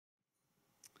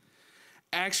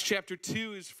Acts chapter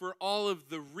 2 is for all of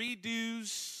the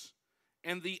redos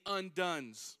and the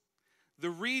undones. The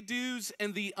redos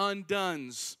and the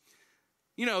undones.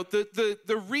 You know, the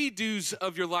redos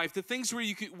of your life, the things where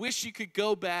you could wish you could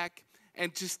go back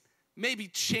and just maybe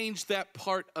change that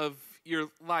part of your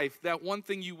life. That one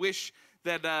thing you wish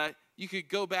that you could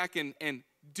go back and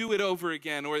do it over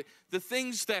again. Or the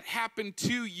things that happened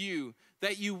to you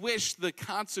that you wish the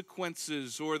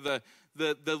consequences or the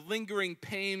lingering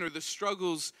pain or the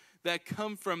struggles that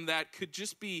come from that could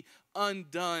just be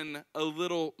undone a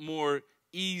little more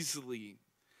easily.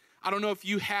 I don't know if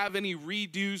you have any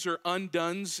redos or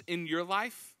undones in your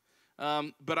life,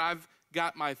 but I've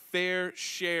got my fair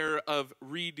share of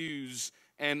redos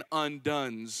and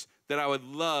undones that I would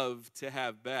love to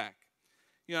have back.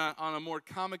 You know, on a more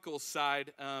comical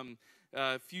side,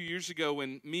 a few years ago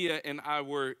when Mia and I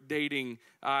were dating,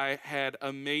 I had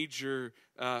a major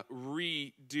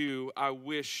redo I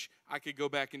wish I could go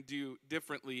back and do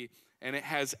differently, and it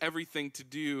has everything to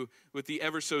do with the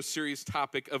ever so serious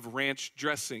topic of ranch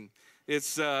dressing.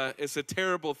 It's a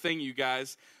terrible thing, you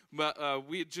guys, but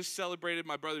we had just celebrated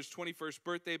my brother's 21st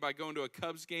birthday by going to a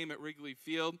Cubs game at Wrigley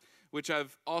Field, which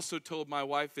I've also told my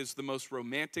wife is the most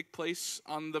romantic place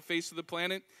on the face of the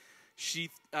planet. She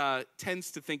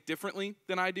tends to think differently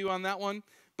than I do on that one,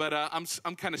 but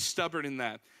I'm kind of stubborn in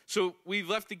that. So we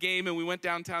left the game and we went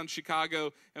downtown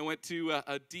Chicago and went to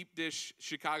a deep dish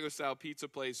Chicago-style pizza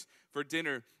place for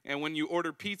dinner. And when you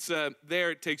order pizza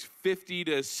there, it takes 50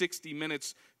 to 60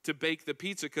 minutes to bake the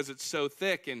pizza because it's so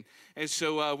thick. And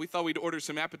so we thought we'd order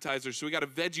some appetizers. So we got a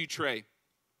veggie tray.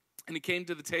 And he came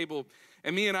to the table,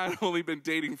 and me and I had only been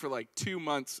dating for like 2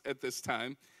 months at this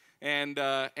time.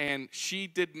 And she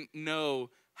didn't know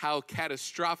how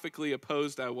catastrophically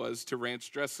opposed I was to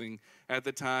ranch dressing at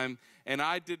the time. And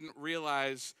I didn't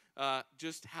realize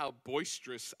just how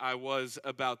boisterous I was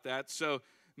about that. So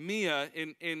Mia,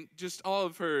 in just all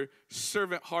of her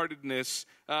servant-heartedness,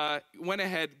 went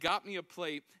ahead, got me a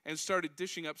plate, and started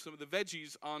dishing up some of the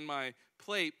veggies on my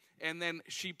plate. And then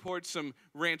she poured some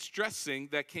ranch dressing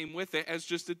that came with it as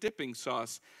just a dipping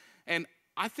sauce. And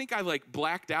I think I like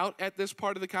blacked out at this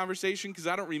part of the conversation because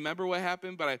I don't remember what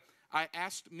happened, but I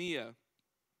asked Mia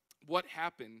what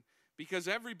happened because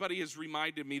everybody has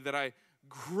reminded me that I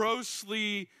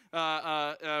grossly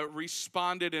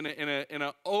responded in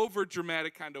a over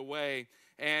dramatic kind of way,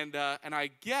 and I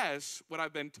guess what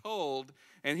I've been told,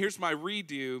 and here's my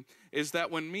redo, is that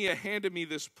when Mia handed me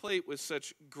this plate with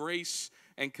such grace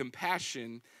and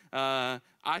compassion, I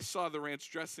saw the ranch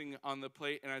dressing on the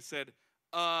plate and I said,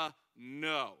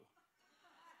 no.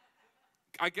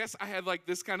 I guess I had like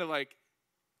this kind of like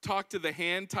talk to the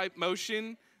hand type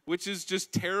motion, which is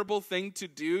just terrible thing to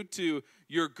do to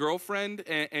your girlfriend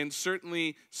and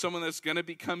certainly someone that's going to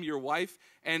become your wife.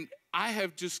 And I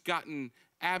have just gotten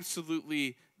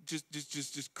absolutely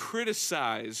just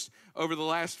criticized over the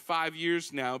last 5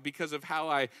 years now because of how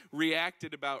I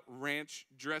reacted about ranch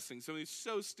dressing. Something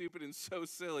so stupid and so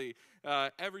silly.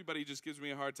 Everybody just gives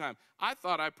me a hard time. I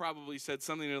thought I probably said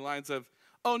something in the lines of,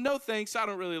 oh, no thanks, I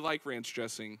don't really like ranch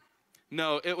dressing.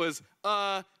 No, it was,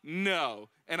 no.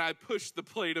 And I pushed the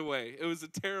plate away. It was a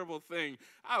terrible thing.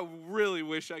 I really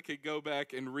wish I could go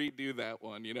back and redo that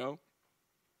one, you know?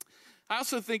 I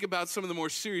also think about some of the more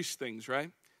serious things,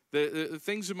 right? The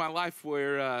things in my life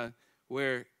where,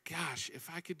 gosh, if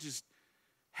I could just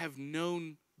have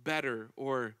known better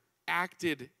or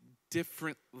acted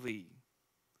differently,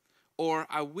 or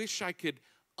I wish I could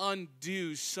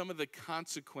undo some of the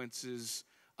consequences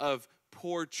of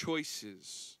poor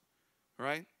choices,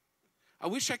 right? I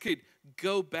wish I could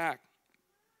go back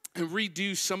and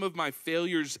redo some of my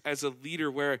failures as a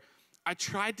leader where I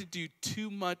tried to do too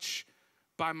much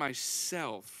by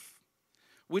myself,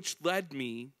 which led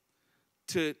me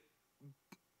to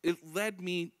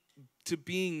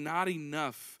being not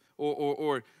enough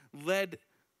or led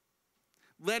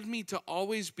me to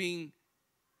always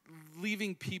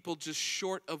leaving people just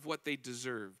short of what they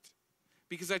deserved.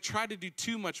 Because I tried to do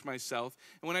too much myself,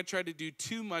 and when I tried to do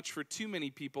too much for too many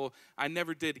people, I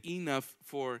never did enough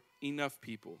for enough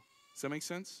people. Does that make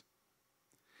sense?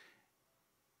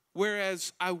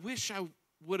 Whereas I wish I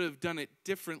would have done it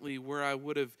differently, where I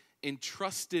would have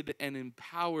entrusted and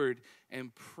empowered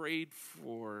and prayed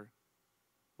for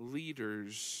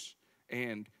leaders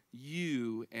and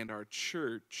you and our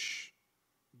church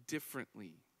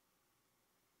differently.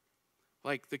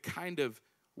 Like the kind of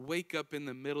wake up in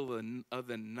the middle of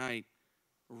the night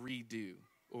redo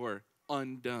or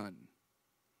undone,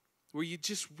 where you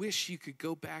just wish you could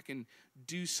go back and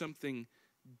do something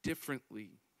differently.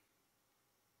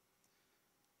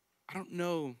 I don't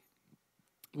know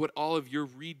what all of your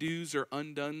redos or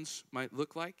undones might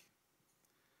look like.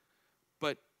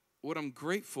 But what I'm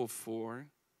grateful for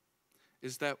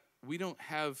is that we don't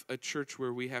have a church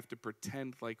where we have to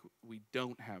pretend like we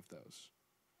don't have those.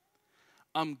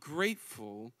 I'm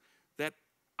grateful that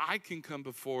I can come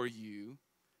before you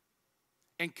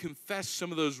and confess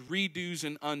some of those redos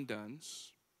and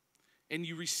undones, and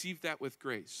you receive that with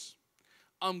grace.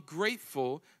 I'm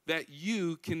grateful that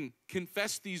you can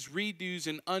confess these redos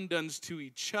and undones to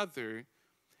each other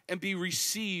and be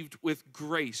received with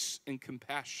grace and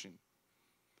compassion.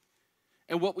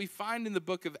 And what we find in the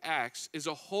book of Acts is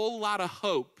a whole lot of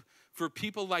hope for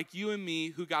people like you and me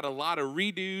who got a lot of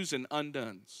redos and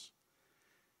undones.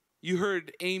 You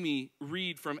heard Amy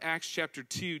read from Acts chapter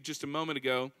 2 just a moment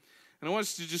ago, and I want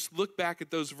us to just look back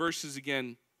at those verses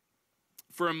again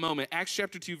for a moment. Acts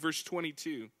chapter 2, verse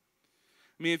 22.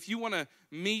 I mean, if you want to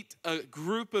meet a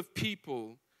group of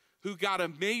people who got a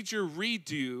major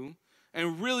redo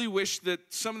and really wish that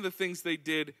some of the things they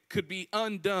did could be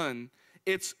undone,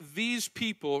 it's these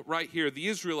people right here, the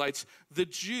Israelites, the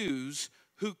Jews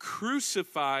who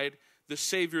crucified the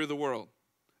Savior of the world,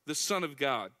 the Son of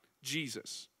God,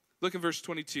 Jesus. Look at verse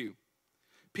 22.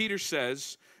 Peter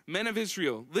says, "Men of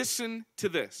Israel, listen to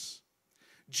this.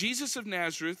 Jesus of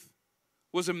Nazareth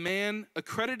was a man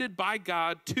accredited by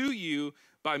God to you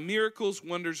by miracles,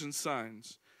 wonders, and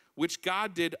signs, which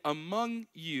God did among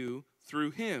you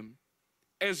through him,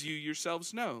 as you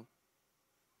yourselves know.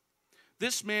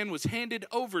 This man was handed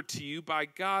over to you by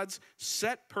God's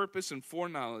set purpose and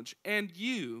foreknowledge, and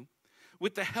you,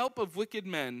 with the help of wicked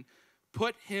men,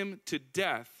 put him to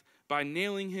death by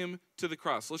nailing him to the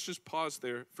cross." Let's just pause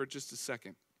there for just a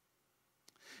second.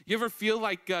 You ever feel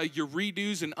like your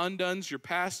redos and undones, your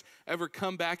past, ever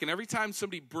come back, and every time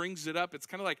somebody brings it up, it's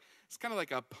kind of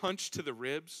like a punch to the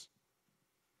ribs?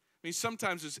 I mean,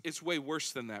 sometimes it's way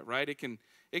worse than that, right? It can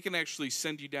actually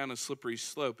send you down a slippery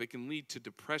slope. It can lead to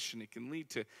depression. It can lead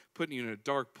to putting you in a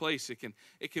dark place. It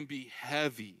can be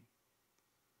heavy.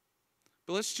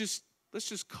 But let's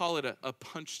just call it a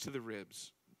punch to the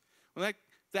ribs. When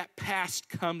that past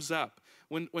comes up,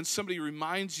 when somebody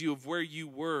reminds you of where you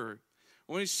were,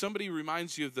 when somebody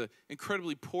reminds you of the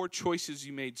incredibly poor choices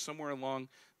you made somewhere along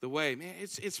the way, man,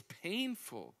 it's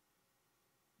painful.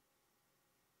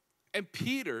 And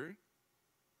Peter,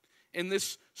 in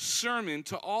this sermon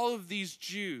to all of these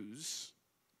Jews,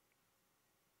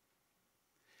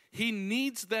 he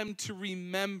needs them to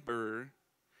remember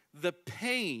the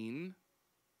pain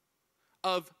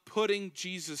of putting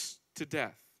Jesus to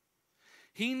death.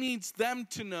 He needs them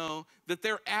to know that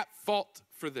they're at fault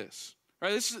for this.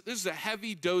 Right? This is a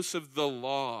heavy dose of the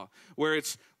law, where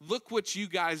it's, look what you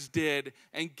guys did,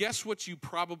 and guess what you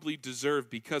probably deserve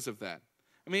because of that.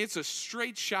 I mean, it's a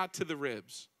straight shot to the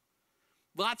ribs.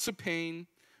 Lots of pain,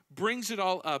 brings it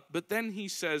all up. But then he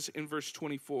says in verse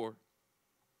 24,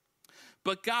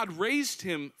 "But God raised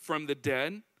him from the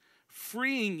dead,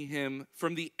 freeing him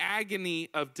from the agony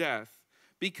of death,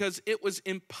 because it was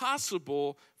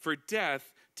impossible for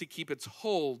death to keep its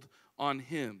hold on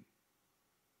him."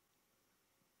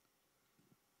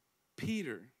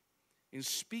 Peter, in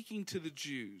speaking to the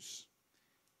Jews,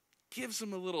 gives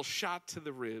them a little shot to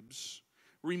the ribs,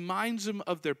 reminds them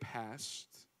of their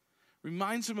past,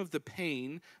 reminds them of the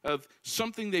pain of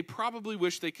something they probably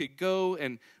wish they could go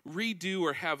and redo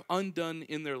or have undone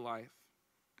in their life.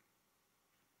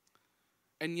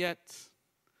 And yet,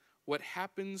 what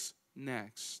happens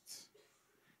next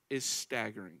is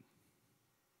staggering.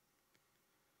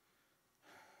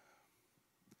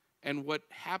 And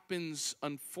what happens,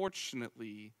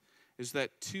 unfortunately, is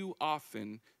that too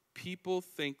often people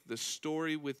think the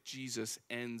story with Jesus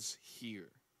ends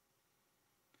here,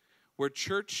 where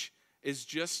church is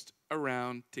just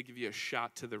around to give you a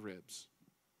shot to the ribs.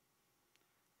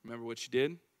 Remember what you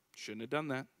did? Shouldn't have done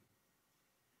that.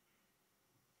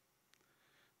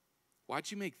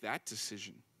 Why'd you make that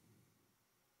decision?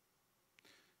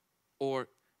 Or,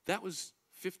 that was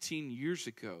 15 years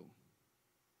ago.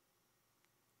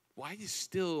 Why are you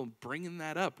still bringing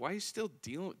that up? Why are you still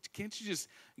dealing? Can't you just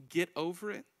get over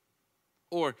it?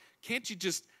 Or can't you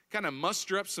just kind of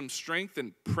muster up some strength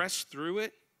and press through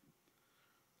it?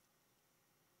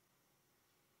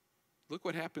 Look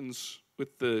what happens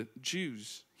with the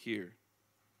Jews here.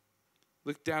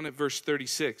 Look down at verse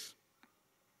 36.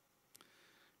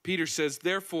 Peter says,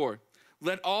 "Therefore,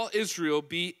 let all Israel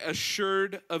be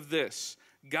assured of this.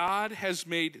 God has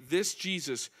made this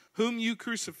Jesus, whom you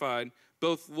crucified,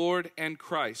 both Lord and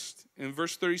Christ." In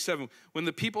verse 37, when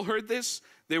the people heard this,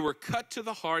 they were cut to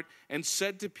the heart and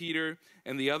said to Peter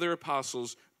and the other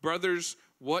apostles, "Brothers,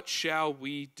 what shall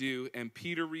we do?" And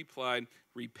Peter replied,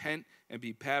 "Repent and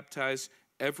be baptized,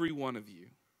 every one of you.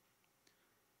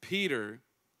 Peter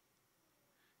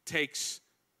takes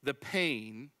the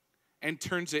pain and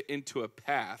turns it into a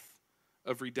path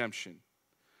of redemption.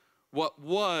 What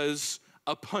was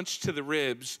a punch to the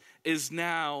ribs is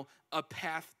now a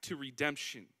path to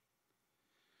redemption,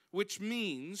 which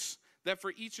means that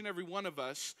for each and every one of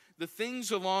us, the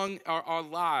things along our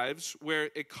lives where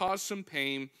it caused some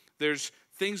pain, there's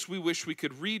things we wish we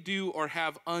could redo or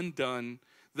have undone,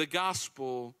 the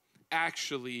gospel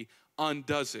actually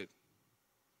undoes it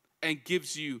and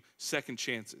gives you second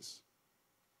chances.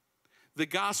 The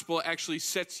gospel actually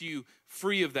sets you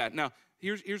free of that. Now,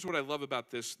 here's what I love about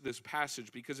this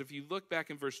passage, because if you look back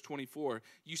in verse 24,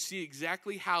 you see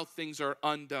exactly how things are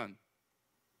undone.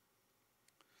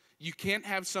 You can't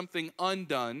have something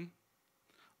undone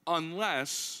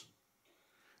unless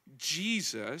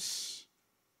Jesus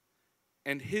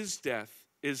and his death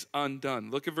is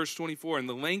undone. Look at verse 24, and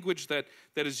the language that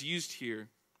is used here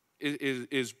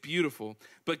is beautiful.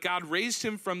 But God raised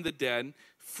him from the dead,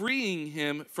 freeing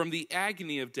him from the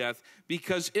agony of death,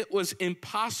 because it was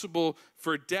impossible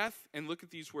for death, and look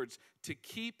at these words, to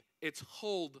keep its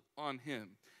hold on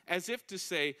him. As if to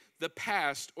say the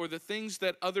past or the things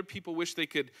that other people wish they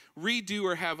could redo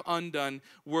or have undone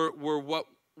were what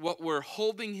were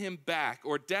holding him back,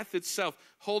 or death itself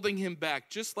holding him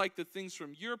back, just like the things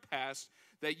from your past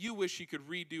that you wish you could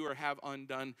redo or have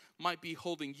undone might be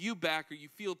holding you back or you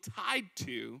feel tied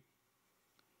to.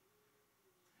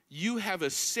 You have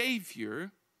a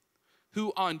Savior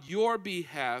who on your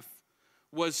behalf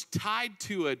was tied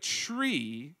to a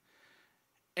tree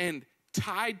and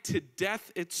tied to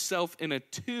death itself in a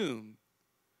tomb,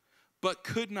 but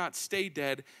could not stay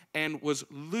dead and was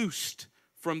loosed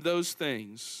from those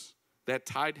things that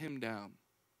tied him down,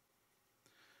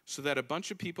 so that a bunch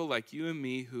of people like you and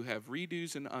me who have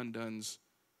redos and undones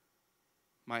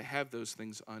might have those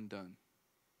things undone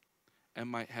and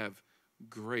might have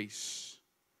grace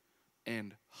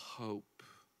and hope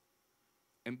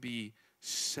and be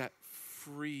set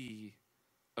free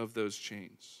of those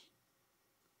chains.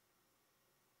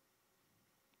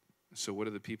 So what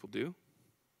do the people do?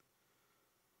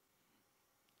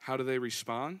 How do they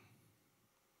respond?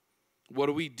 What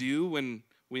do we do when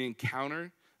we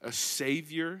encounter a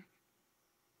Savior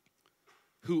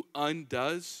who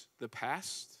undoes the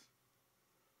past?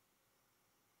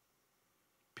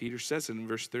 Peter says it in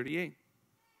verse 38.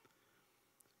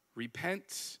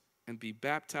 Repent and be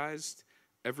baptized,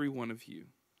 every one of you.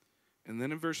 And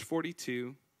then in verse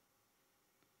 42,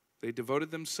 they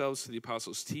devoted themselves to the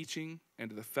apostles' teaching and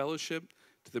to the fellowship,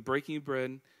 to the breaking of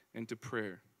bread, and to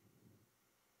prayer.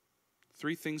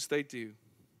 Three things they do.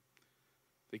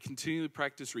 They continually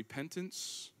practice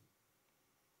repentance,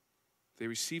 they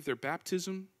receive their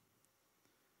baptism,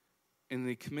 and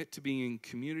they commit to being in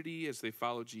community as they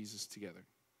follow Jesus together.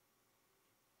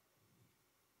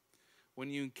 When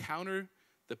you encounter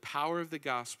the power of the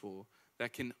gospel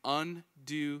that can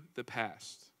undo the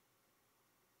past,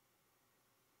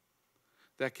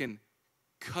 that can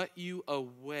cut you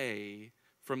away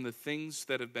from the things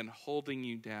that have been holding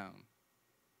you down,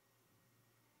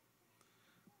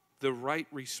 the right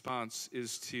response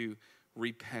is to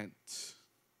repent.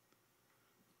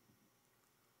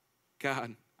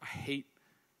 God, I hate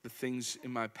the things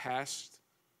in my past.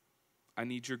 I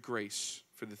need your grace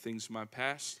for the things in my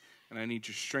past, and I need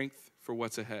your strength for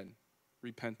what's ahead.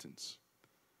 Repentance.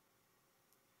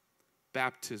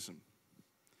 Baptism.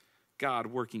 God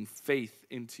working faith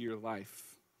into your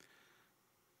life.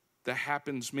 That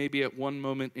happens maybe at one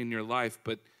moment in your life,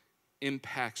 but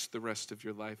impacts the rest of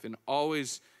your life, and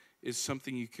always is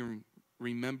something you can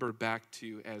remember back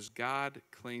to as God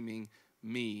claiming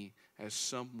me as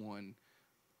someone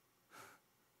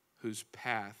whose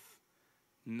path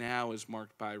now is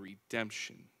marked by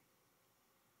redemption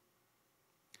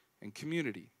and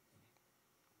community.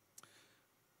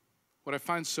 What I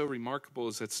find so remarkable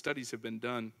is that studies have been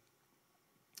done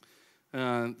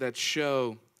that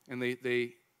show, and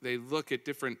they look at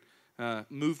different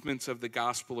movements of the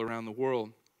gospel around the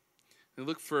world. They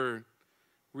look for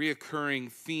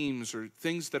reoccurring themes or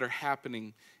things that are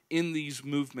happening in these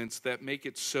movements that make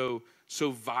it so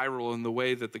viral in the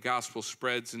way that the gospel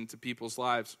spreads into people's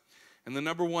lives. And the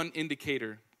number one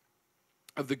indicator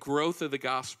of the growth of the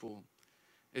gospel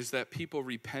is that people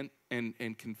repent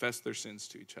and confess their sins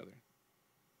to each other.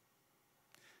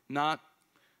 Not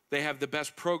they have the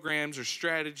best programs or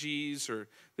strategies, or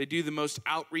they do the most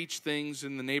outreach things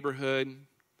in the neighborhood.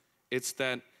 It's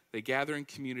that they gather in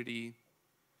community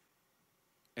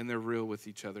and they're real with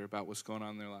each other about what's going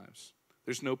on in their lives.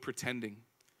 There's no pretending.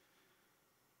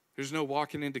 There's no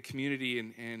walking into community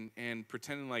and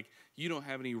pretending like you don't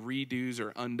have any redos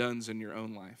or undones in your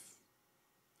own life,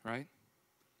 right?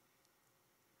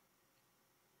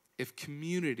 If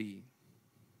community,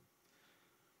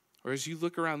 or as you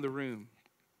look around the room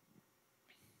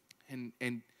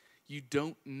and you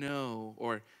don't know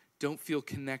or don't feel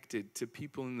connected to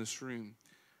people in this room,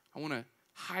 I want to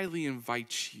highly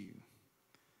invite you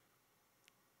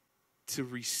to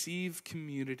receive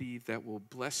community that will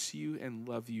bless you and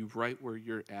love you right where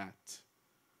you're at,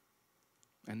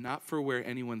 and not for where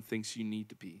anyone thinks you need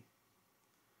to be.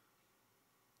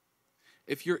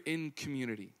 If you're in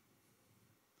community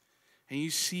and you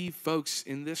see folks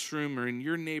in this room or in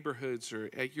your neighborhoods or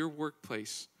at your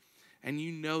workplace, and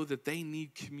you know that they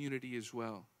need community as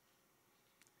well,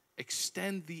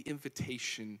 extend the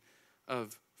invitation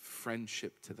of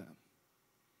friendship to them.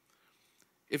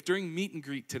 If during meet and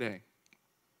greet today,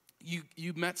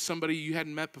 you met somebody you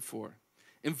hadn't met before,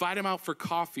 invite them out for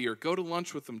coffee or go to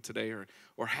lunch with them today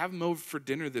or have them over for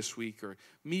dinner this week or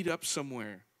meet up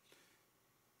somewhere.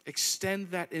 Extend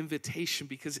that invitation,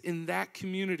 because in that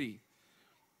community,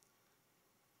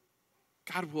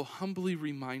 God will humbly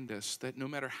remind us that no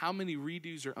matter how many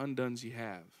redos or undones you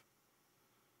have,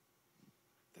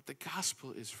 that the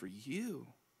gospel is for you.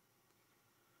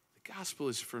 The gospel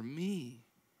is for me.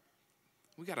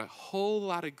 We got a whole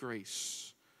lot of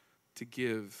grace to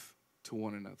give to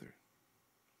one another.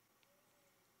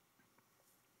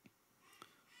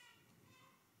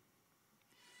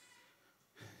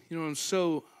 You know, I'm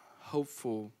so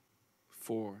hopeful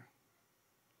for,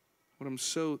 what I'm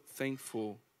so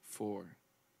thankful for,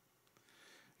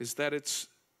 is that it's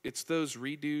those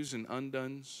redos and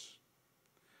undones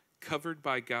covered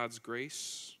by God's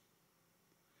grace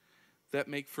that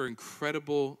make for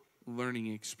incredible learning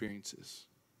experiences.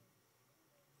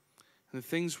 And the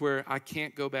things where I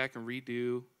can't go back and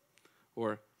redo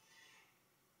or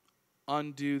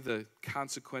undo the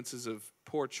consequences of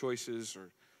poor choices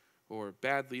or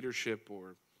bad leadership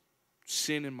or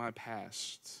sin in my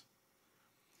past,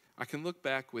 I can look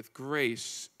back with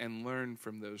grace and learn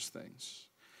from those things.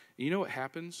 And you know what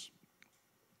happens?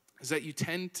 Is that you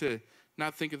tend to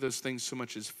not think of those things so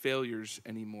much as failures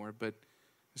anymore, but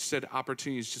instead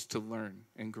opportunities just to learn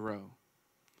and grow.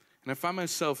 And I find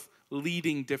myself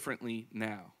leading differently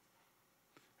now.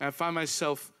 And I find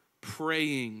myself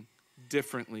praying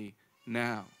differently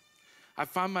now. I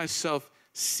find myself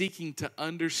seeking to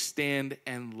understand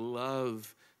and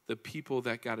love the people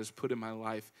that God has put in my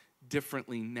life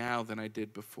differently now than I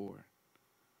did before.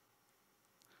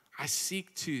 I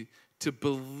seek to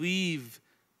believe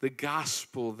the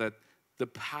gospel that the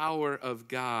power of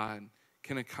God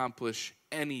can accomplish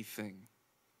anything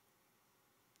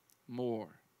more.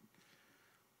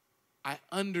 I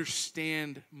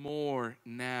understand more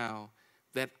now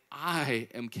that I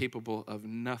am capable of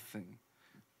nothing,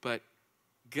 but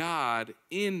God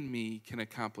in me can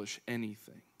accomplish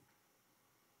anything.